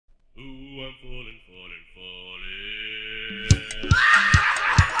I'm falling, falling, falling.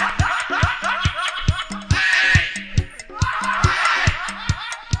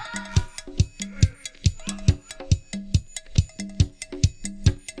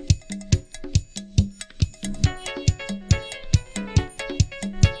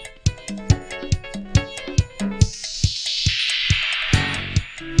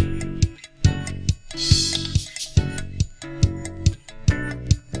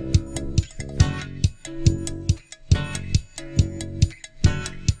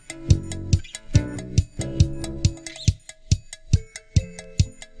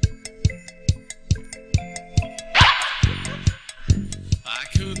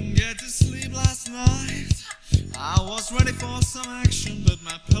 I was ready for some action, but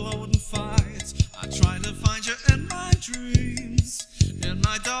my pillow wouldn't fight. I tried to find you in my dreams, in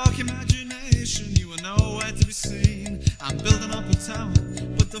my dark imagination. You were nowhere to be seen. I'm building up a tower,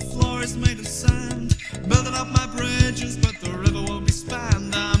 but the floor is made of sand. Building up my bridges, but the river